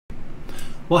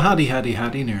Well, howdy, howdy,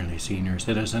 howdy, nearly senior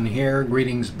citizen here.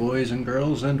 Greetings, boys and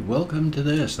girls, and welcome to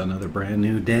this, another brand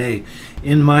new day.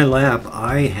 In my lap,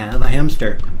 I have a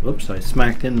hamster. Whoops, I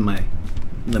smacked into my,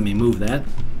 let me move that.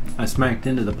 I smacked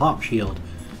into the pop shield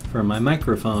for my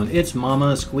microphone. It's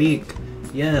Mama Squeak.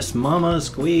 Yes, Mama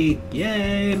Squeak.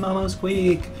 Yay, Mama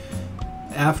Squeak.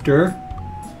 After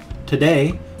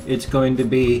today, it's going to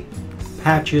be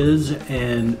Patches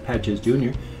Jr.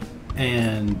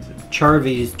 and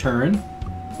Charvey's turn.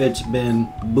 It's been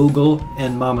Boogle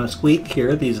and Mama Squeak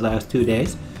here these last 2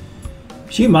 days.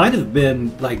 She might have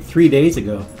been like 3 days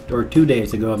ago, or 2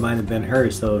 days ago, it might have been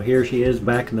her. So here she is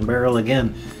back in the barrel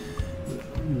again,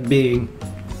 being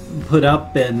put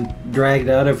up and dragged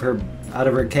out of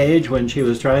her cage when she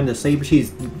was trying to sleep. She's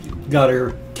got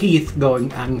her teeth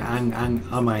going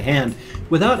on my hand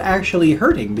without actually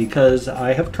hurting, because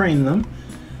I have trained them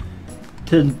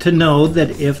to know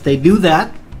that if they do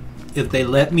that, if they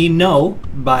let me know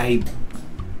by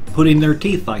putting their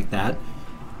teeth like that,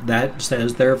 that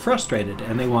says they're frustrated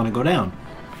and they want to go down.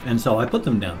 And so I put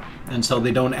them down. And so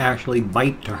they don't actually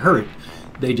bite to hurt.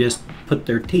 They just put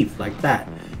their teeth like that.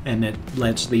 And it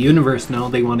lets the universe know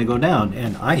they want to go down.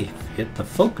 And I hit the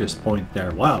focus point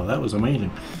there. Wow, that was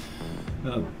amazing.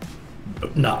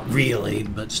 Not really,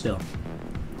 but still.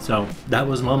 So that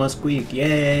was Mama Squeak.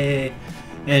 Yay!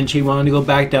 And she wanted to go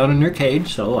back down in her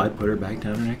cage, so I put her back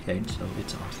down in her cage, so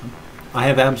it's awesome. I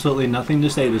have absolutely nothing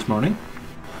to say this morning.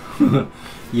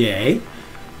 Yay.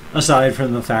 Aside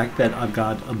from the fact that I've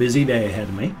got a busy day ahead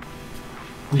of me.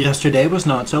 Yesterday was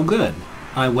not so good.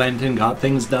 I went and got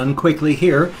things done quickly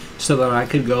here so that I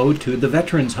could go to the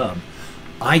Veterans Hub.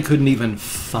 I couldn't even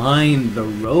find the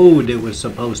road it was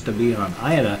supposed to be on.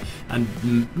 I had a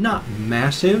not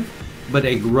massive, but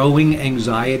a growing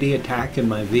anxiety attack in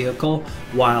my vehicle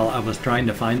while I was trying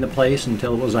to find the place,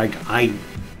 until it was like I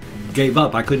gave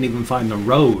up. I couldn't even find the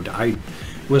road. I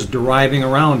was driving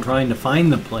around trying to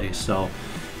find the place. So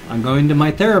I'm going to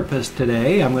my therapist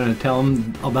today. I'm going to tell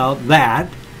him about that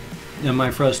and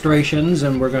my frustrations,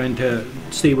 and we're going to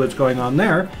see what's going on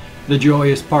there. The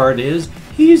joyous part is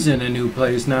he's in a new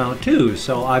place now too,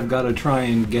 so I've got to try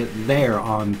and get there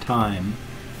on time.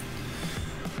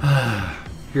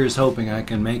 Here's hoping I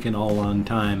can make it all on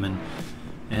time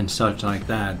and such like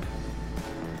that.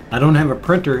 I don't have a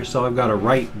printer, so I've got to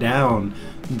write down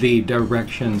the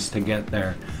directions to get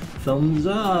there. Thumbs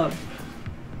up.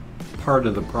 Part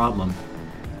of the problem.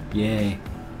 Yay.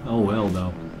 Oh well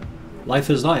though. Life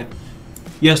is life.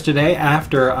 Yesterday,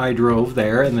 after I drove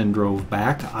there and then drove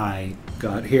back, I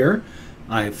got here.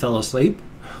 I fell asleep,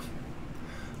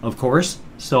 of course,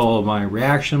 so my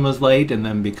reaction was late, and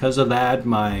then because of that,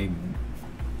 my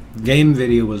game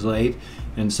video was late,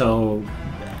 and so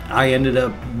I ended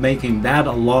up making that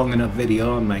a long enough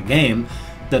video on my game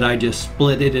that I just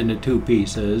split it into 2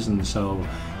 pieces, and so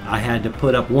I had to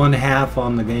put up 1/2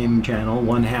 on the game channel,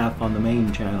 1/2 on the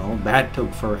main channel. That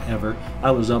took forever.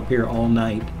 I was up here all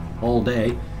night, all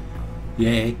day.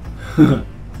 Yay.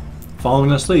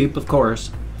 Falling asleep, of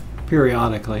course,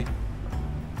 periodically.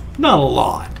 Not a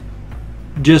lot.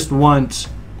 Just once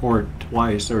or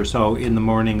twice or so in the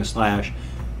morning /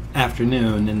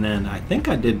 afternoon, and then I think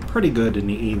I did pretty good in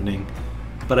the evening,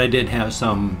 but I did have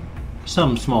some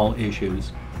small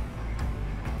issues.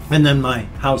 And then my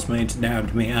housemates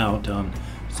dabbed me out on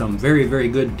some very, very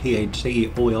good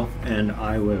THC oil, and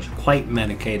I was quite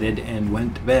medicated and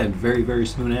went to bed very, very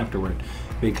soon afterward,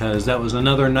 because that was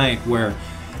another night where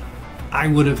I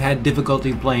would have had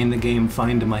difficulty playing the game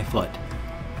Find My Foot.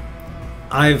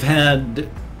 I've had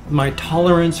my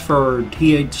tolerance for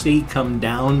THC come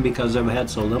down because I've had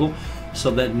so little, so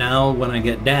that now when I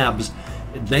get dabs,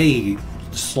 they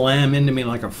slam into me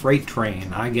like a freight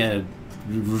train. I get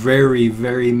very,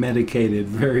 very medicated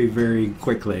very, very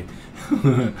quickly.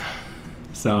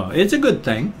 So it's a good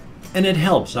thing, and it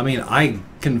helps. I mean,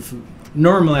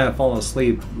 normally I fall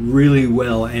asleep really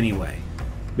well anyway,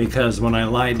 because when I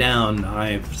lie down,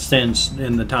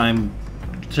 in the time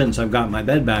since I've got my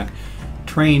bed back,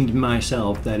 trained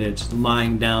myself that it's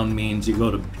lying down means you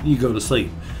go to sleep.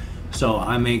 So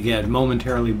I may get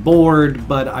momentarily bored,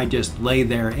 but I just lay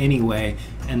there anyway,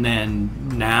 and then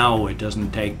now it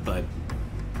doesn't take but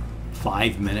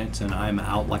 5 minutes and I'm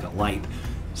out like a light.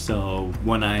 So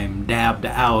when I'm dabbed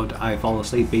out, I fall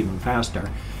asleep even faster.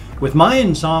 With my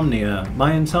insomnia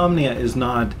is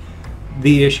not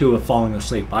the issue of falling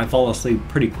asleep. I fall asleep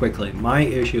pretty quickly. My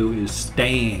issue is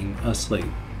staying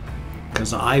asleep,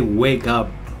 because I wake up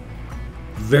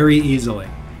very easily.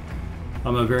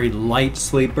 I'm a very light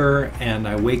sleeper, and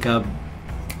I wake up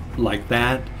like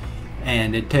that,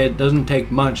 And it doesn't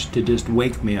take much to just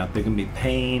wake me up. It can be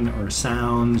pain or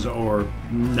sounds or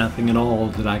nothing at all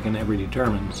that I can ever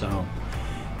determine. So,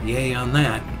 yay on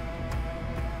that.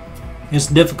 It's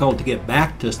difficult to get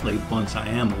back to sleep once I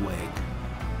am awake.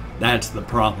 That's the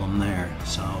problem there.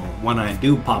 So when I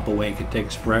do pop awake, it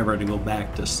takes forever to go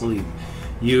back to sleep.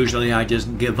 Usually I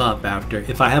just give up after,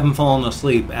 if I haven't fallen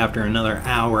asleep after another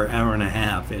hour, hour and a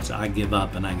half, I give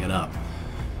up and I get up.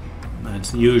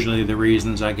 That's usually the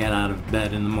reasons I get out of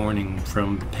bed in the morning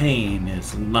from pain.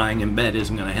 Is lying in bed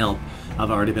isn't going to help.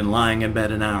 I've already been lying in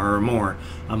bed an hour or more.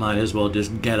 I might as well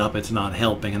just get up. It's not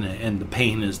helping, and the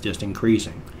pain is just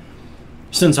increasing.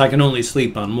 Since I can only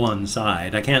sleep on one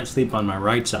side, I can't sleep on my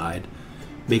right side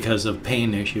because of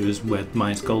pain issues with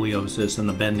my scoliosis and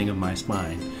the bending of my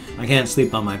spine. I can't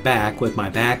sleep on my back with my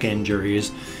back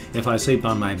injuries. If I sleep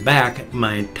on my back,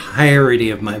 my entirety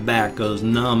of my back goes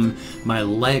numb. My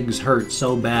legs hurt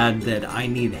so bad that I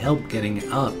need help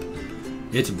getting up.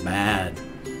 It's bad.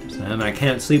 And I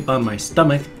can't sleep on my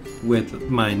stomach with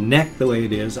my neck the way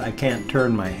it is. I can't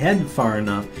turn my head far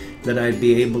enough that I'd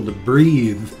be able to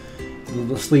breathe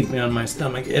sleeping on my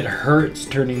stomach. It hurts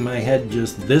turning my head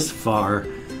just this far.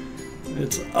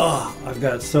 I've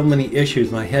got so many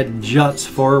issues. My head juts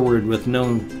forward with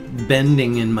no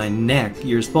bending in my neck.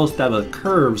 You're supposed to have a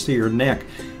curve so your neck,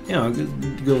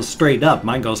 goes straight up.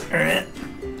 Mine goes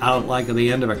out like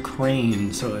the end of a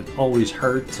crane, so it always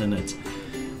hurts, and it's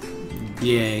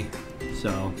yay.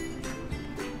 So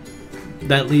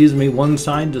that leaves me one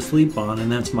side to sleep on, and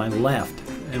that's my left.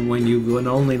 And when you can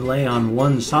only lay on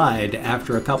one side,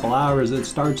 after a couple hours it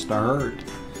starts to hurt.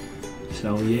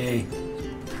 So yay.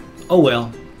 Oh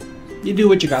well, you do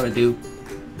what you gotta do.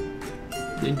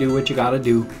 You do what you gotta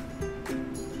do.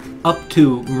 Up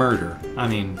to murder. I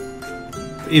mean,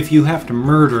 if you have to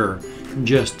murder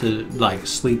just to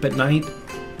sleep at night,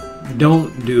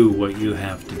 don't do what you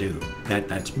have to do.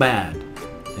 That's bad.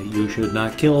 That you should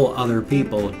not kill other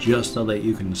people just so that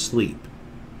you can sleep.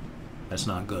 That's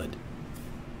not good.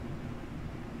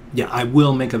 Yeah, I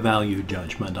will make a value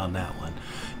judgment on that one.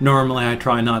 Normally I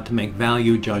try not to make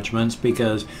value judgments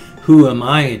because who am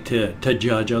I to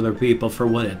judge other people for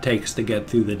what it takes to get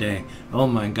through the day? Oh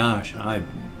my gosh,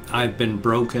 I've been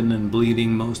broken and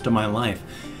bleeding most of my life.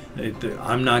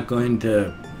 I'm not going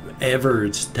to ever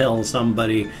tell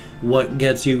somebody what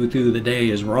gets you through the day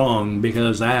is wrong,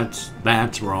 because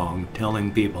that's wrong,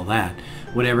 telling people that.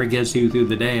 Whatever gets you through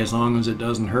the day, as long as it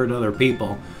doesn't hurt other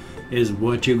people, is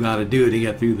what you got to do to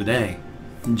get through the day.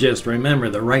 Just remember,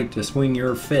 the right to swing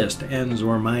your fist ends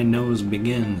where my nose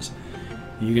begins.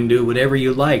 You can do whatever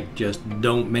you like, just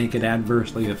don't make it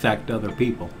adversely affect other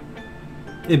people.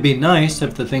 It'd be nice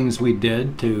if the things we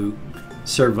did to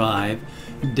survive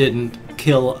didn't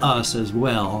kill us as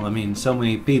well. I mean, so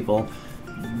many people,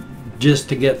 just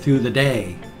to get through the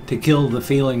day, to kill the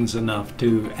feelings enough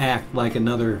to act like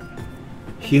another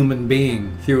human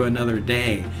being through another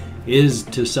day, is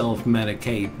to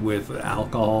self-medicate with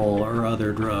alcohol or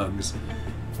other drugs.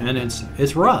 And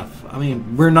it's rough. I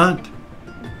mean, we're not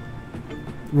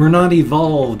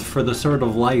evolved for the sort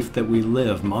of life that we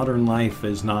live. Modern life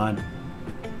is not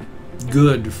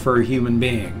good for human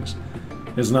beings.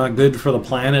 It's not good for the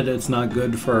planet, it's not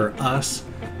good for us.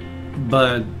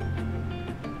 But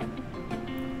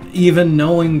even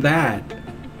knowing that,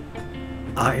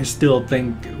 I still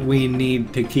think we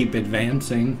need to keep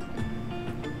advancing.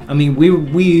 I mean,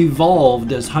 we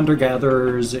evolved as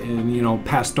hunter-gatherers and,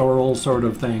 pastoral sort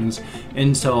of things.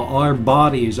 And so our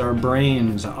bodies, our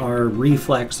brains, our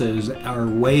reflexes, our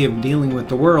way of dealing with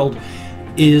the world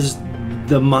is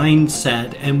the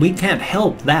mindset. And we can't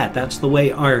help that. That's the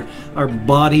way our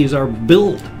bodies are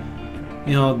built.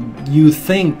 You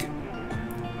think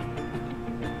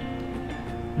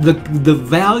the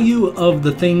value of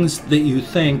the things that you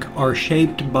think are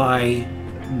shaped by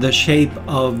the shape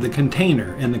of the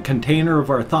container, and the container of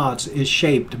our thoughts is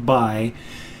shaped by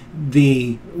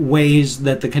the ways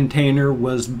that the container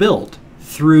was built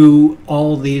through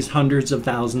all these hundreds of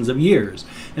thousands of years.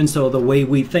 And so the way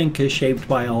we think is shaped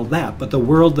by all that. But the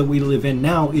world that we live in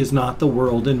now is not the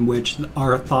world in which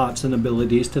our thoughts and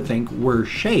abilities to think were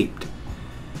shaped.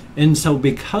 And so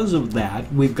because of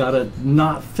that, we've got to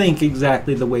not think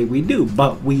exactly the way we do,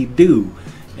 but we do.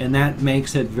 And that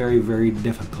makes it very, very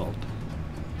difficult.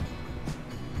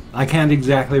 I can't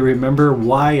exactly remember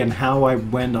why and how I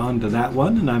went on to that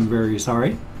one, and I'm very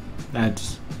sorry.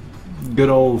 That's good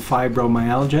old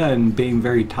fibromyalgia and being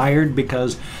very tired,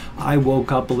 because I woke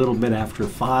up a little bit after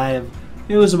 5.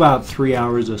 It was about 3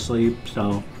 hours of sleep,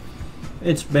 so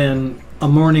it's been a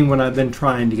morning when I've been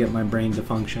trying to get my brain to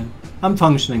function. I'm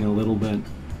functioning a little bit.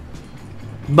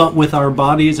 But with our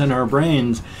bodies and our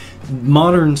brains,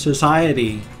 modern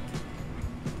society,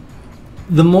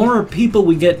 the more people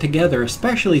we get together,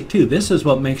 especially too, this is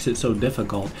what makes it so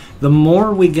difficult. The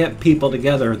more we get people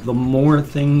together, the more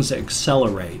things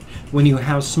accelerate. When you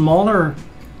have smaller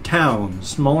towns,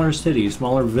 smaller cities,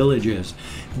 smaller villages,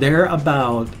 they're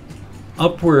about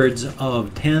upwards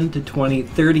of 10 to 20,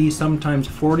 30, sometimes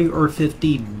 40 or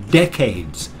 50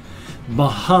 decades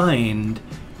behind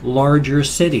larger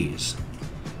cities.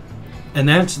 And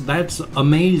that's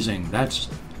amazing. That's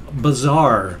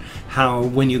bizarre how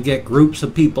when you get groups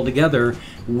of people together,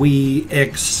 we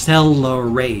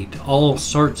accelerate all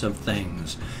sorts of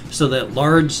things, so that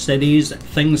large cities,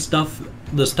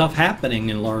 the stuff happening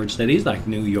in large cities like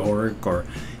New York or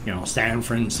San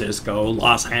Francisco,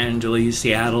 Los Angeles,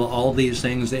 Seattle, all these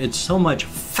things, it's so much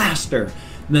faster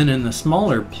than in the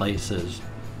smaller places.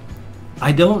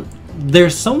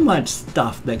 There's so much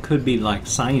stuff that could be like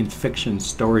science fiction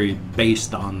story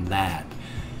based on that.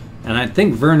 And I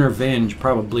think Werner Vinge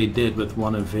probably did with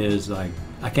one of his, like,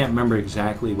 I can't remember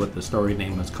exactly what the story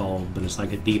name was called, but it's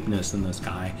like A Deepness in the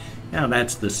Sky. Now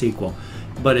that's the sequel.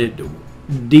 But it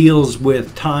deals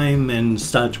with time and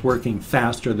such working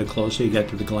faster the closer you get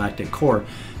to the galactic core.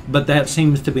 But that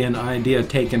seems to be an idea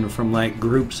taken from like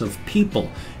groups of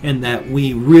people, and that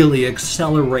we really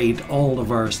accelerate all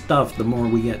of our stuff the more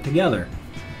we get together.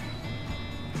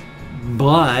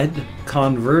 But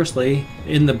conversely,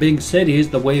 in the big cities,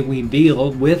 the way we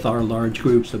deal with our large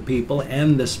groups of people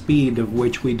and the speed of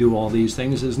which we do all these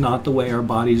things is not the way our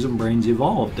bodies and brains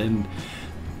evolved. And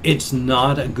it's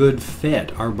not a good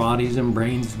fit. Our bodies and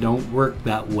brains don't work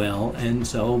that well, and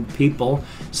so people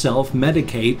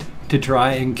self-medicate to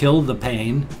try and kill the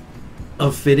pain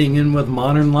of fitting in with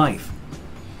modern life.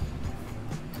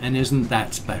 And isn't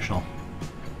that special?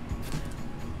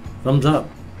 Thumbs up.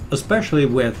 Especially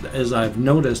with, as I've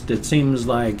noticed, it seems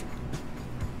like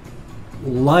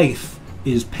life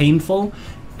is painful,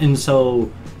 and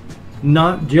so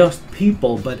not just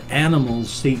people but animals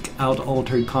seek out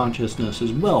altered consciousness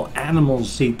as well.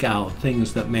 Animals seek out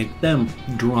things that make them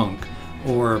drunk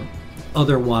or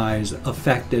otherwise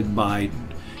affected by,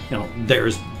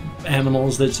 there's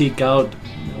animals that seek out,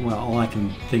 well, all I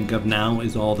can think of now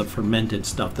is all the fermented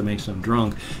stuff that makes them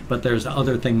drunk, but there's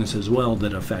other things as well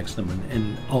that affects them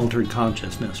in altered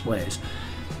consciousness ways.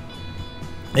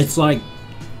 It's like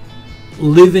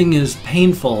living is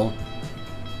painful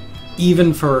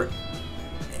even for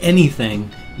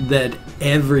anything that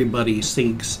everybody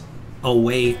seeks a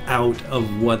way out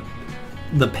of what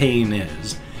the pain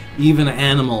is. Even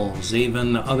animals,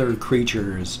 even other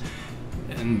creatures.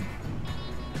 And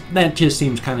that just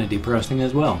seems kind of depressing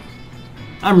as well.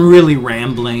 I'm really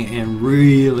rambling and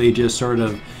really just sort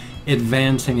of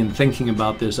advancing and thinking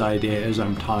about this idea as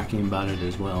I'm talking about it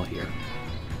as well here.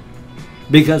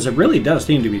 Because it really does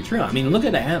seem to be true. I mean, look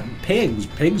at pigs.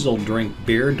 Pigs will drink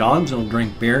beer, dogs will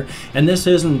drink beer, and this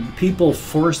isn't people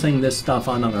forcing this stuff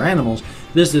on other animals.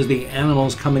 This is the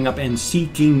animals coming up and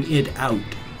seeking it out.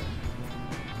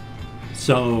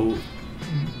 So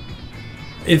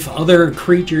if other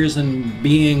creatures and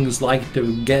beings like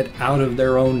to get out of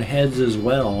their own heads as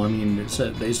well, I mean,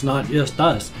 it's not just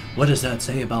us. What does that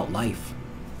say about life?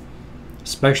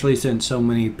 Especially since so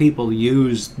many people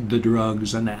use the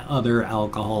drugs and other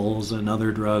alcohols and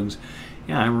other drugs.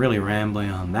 Yeah, I'm really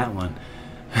rambling on that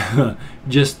one.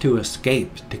 Just to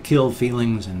escape, to kill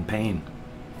feelings and pain.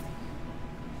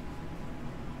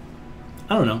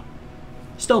 I don't know.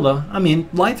 Still though, I mean,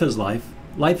 life is life.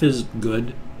 Life is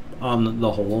good on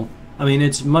the whole. I mean,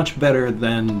 it's much better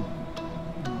than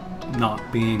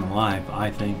not being alive,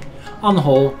 I think. On the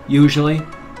whole, usually.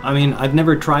 I mean, I've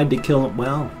never tried to kill it.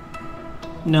 Well,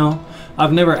 no.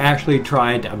 I've never actually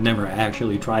tried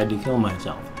to kill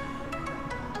myself.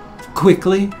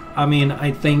 Quickly, I mean,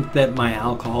 I think that my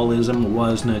alcoholism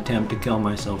was an attempt to kill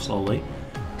myself slowly.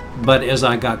 But as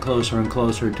I got closer and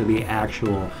closer to the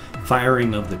actual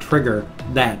firing of the trigger,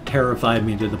 that terrified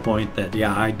me to the point that,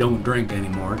 yeah, I don't drink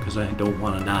anymore because I don't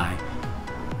want to die.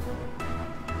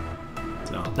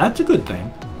 So that's a good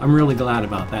thing. I'm really glad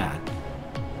about that.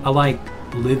 I like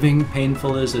living,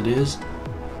 painful as it is.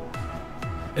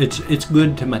 It's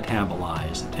good to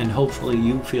metabolize, and hopefully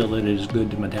you feel that it is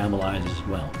good to metabolize as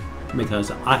well.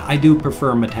 Because I do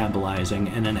prefer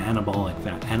metabolizing in an anabolic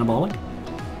fat. Anabolic?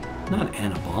 Not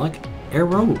anabolic.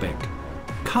 Aerobic.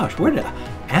 Gosh,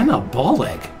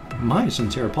 anabolic? My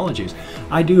sincere apologies.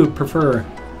 I do prefer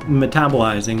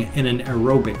metabolizing in an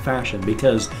aerobic fashion,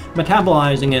 because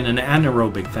metabolizing in an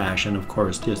anaerobic fashion, of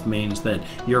course, just means that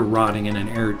you're rotting in an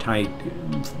airtight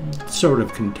sort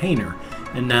of container.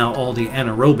 And now all the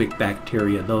anaerobic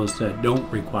bacteria, those that don't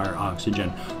require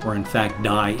oxygen or in fact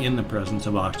die in the presence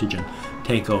of oxygen,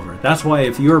 take over. That's why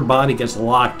if your body gets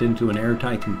locked into an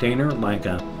airtight container like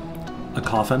a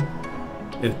coffin,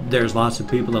 if there's lots of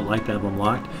people that like to have them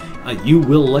locked, you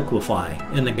will liquefy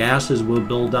and the gases will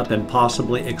build up and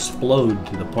possibly explode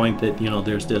to the point that, you know,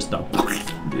 there's just a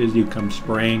as you come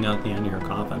spraying out the end of your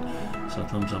coffin. So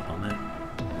thumbs up on that.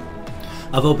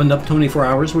 I've opened up 24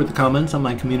 hours worth of comments on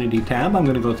my community tab. I'm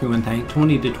going to go through and thank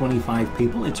 20 to 25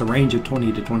 people. It's a range of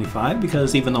 20 to 25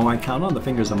 because even though I count on the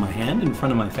fingers of my hand in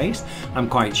front of my face, I'm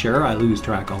quite sure I lose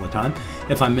track all the time.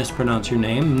 If I mispronounce your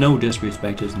name, no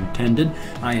disrespect is intended.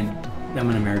 I'm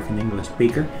an American English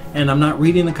speaker, and I'm not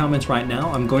reading the comments right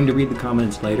now. I'm going to read the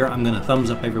comments later. I'm going to thumbs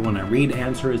up everyone I read,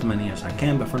 answer as many as I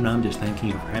can, but for now I'm just thanking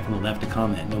you for having left a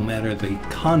comment, no matter the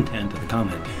content of the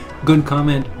comment. Good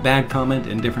comment, bad comment,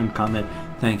 indifferent comment,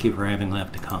 thank you for having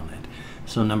left a comment.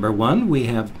 So number one, we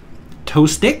have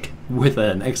Toastick with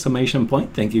an exclamation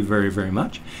point, thank you very, very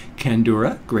much.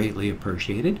 Kandura, greatly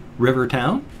appreciated.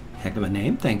 Rivertown, heck of a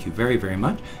name, thank you very, very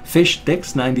much. Fish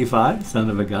Sticks 95, son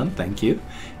of a gun, thank you.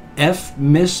 F.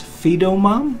 Miss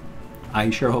Fidomom, I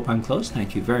sure hope I'm close,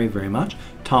 thank you very, very much.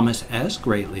 Thomas S.,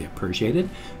 greatly appreciated.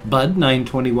 Bud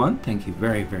 921, thank you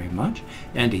very, very much.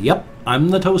 And yep, I'm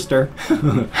the toaster.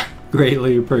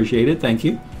 Greatly appreciated, thank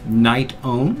you. Night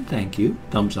Own, thank you,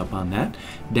 thumbs up on that.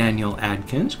 Daniel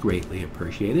Adkins, greatly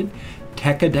appreciated.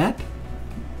 Techadet,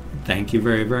 thank you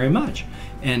very, very much.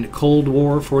 And Cold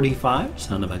War 45,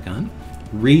 son of a gun.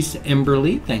 Reese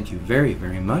Emberly, thank you very,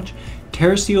 very much.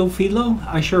 Terciophilo,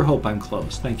 I sure hope I'm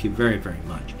close, thank you very, very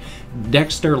much.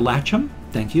 Dexter Latcham,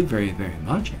 thank you very, very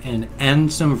much. And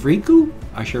Ansem Vriku,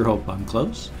 I sure hope I'm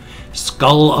close.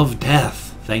 Skull of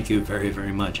Death, thank you very,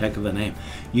 very much, heck of a name.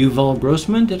 Yuval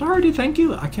Grossman, did I already thank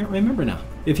you? I can't remember now.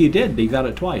 If you did, you got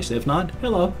it twice. If not,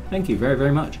 hello, thank you very,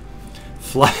 very much.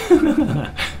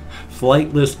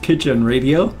 Flightless Kitchen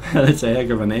Radio, that's a heck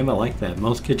of a name, I like that.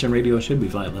 Most kitchen radios should be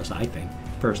flightless, I think,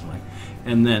 personally.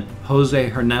 And then Jose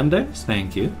Hernandez,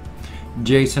 thank you.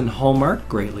 Jason Hallmark,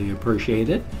 greatly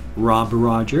appreciated. Rob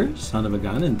Rogers, son of a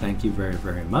gun, and thank you very,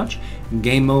 very much.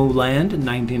 Gameo Land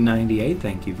 1998,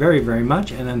 thank you very, very much.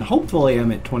 And then hopefully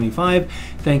I'm at 25,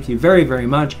 thank you very, very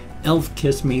much. Elf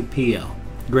Kiss Me PL,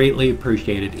 greatly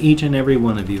appreciated. Each and every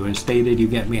one of you has stated you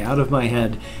get me out of my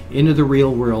head, into the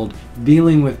real world,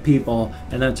 dealing with people,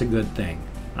 and that's a good thing.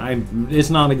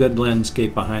 It's not a good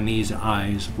landscape behind these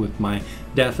eyes with my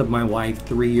death of my wife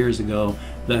 3 years ago,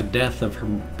 the death of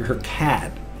her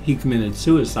cat. He committed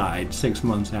suicide 6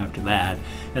 months after that,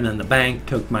 and then the bank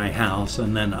took my house,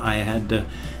 and then I had to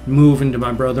move into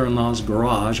my brother-in-law's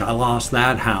garage. I lost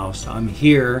that house. I'm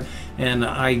here, and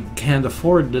I can't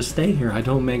afford to stay here. I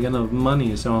don't make enough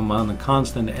money, so I'm on the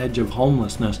constant edge of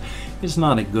homelessness. It's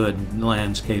not a good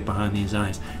landscape behind these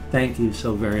eyes. Thank you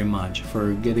so very much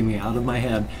for getting me out of my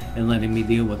head and letting me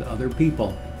deal with other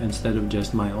people instead of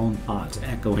just my own thoughts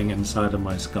echoing inside of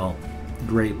my skull.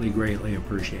 Greatly, greatly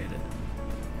appreciated.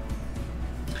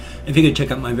 If you could check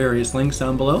out my various links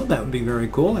down below, that would be very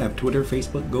cool. I have Twitter,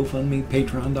 Facebook, GoFundMe,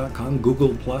 Patreon.com,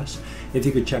 Google+. If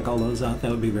you could check all those out,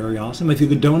 that would be very awesome. If you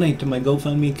could donate to my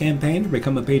GoFundMe campaign to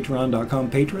become a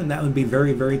Patreon.com patron, that would be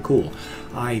very, very cool.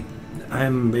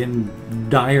 I'm in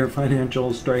dire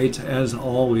financial straits as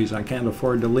always. I can't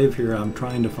afford to live here. I'm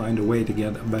trying to find a way to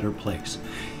get a better place.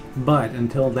 But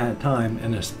until that time,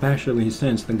 and especially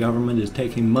since the government is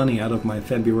taking money out of my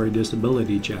February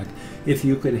disability check, if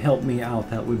you could help me out,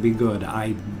 that would be good.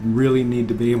 I really need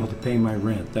to be able to pay my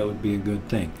rent. That would be a good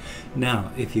thing.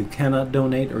 Now, if you cannot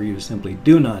donate or you simply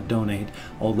do not donate,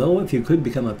 although if you could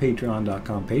become a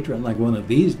Patreon.com patron like one of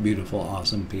these beautiful,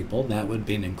 awesome people, that would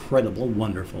be an incredible,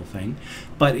 wonderful thing.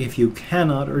 But if you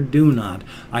cannot or do not,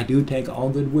 I do take all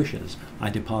good wishes. I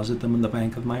deposit them in the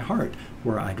bank of my heart,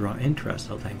 where I draw interest,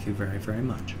 so thank you very, very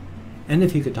much. And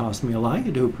if you could toss me a like, I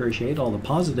do appreciate all the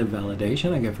positive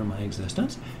validation I get from my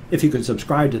existence. If you could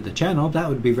subscribe to the channel, that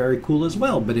would be very cool as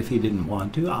well, but if you didn't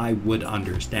want to, I would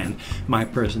understand. My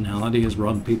personality has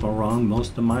rubbed people wrong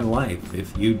most of my life.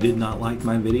 If you did not like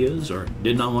my videos or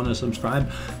did not want to subscribe,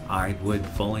 I would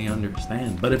fully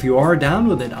understand. But if you are down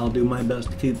with it, I'll do my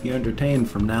best to keep you entertained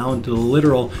from now until the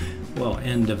literal, well,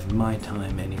 end of my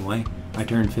time anyway. I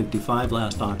turned 55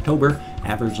 last October.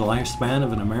 Average lifespan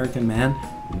of an American man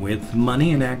with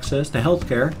money and access to health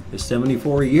care is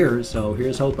 74 years, so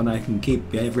here's hoping I can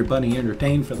keep everybody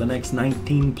entertained for the next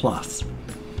 19 plus.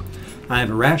 I have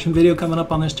a ration video coming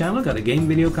up on this channel. Got a game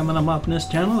video coming up on this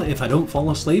channel. If I don't fall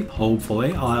asleep,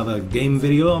 hopefully, I'll have a game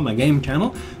video on my game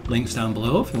channel. Links down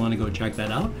below if you want to go check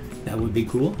that out. That would be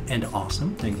cool and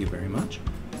awesome. Thank you very much.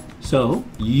 So,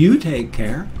 you take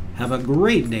care. Have a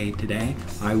great day today.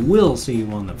 I will see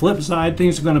you on the flip side.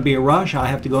 Things are going to be a rush. I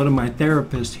have to go to my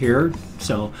therapist here,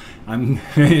 so I'm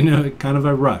in kind of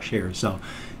a rush here. So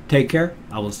take care.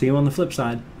 I will see you on the flip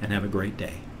side, and have a great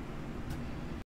day.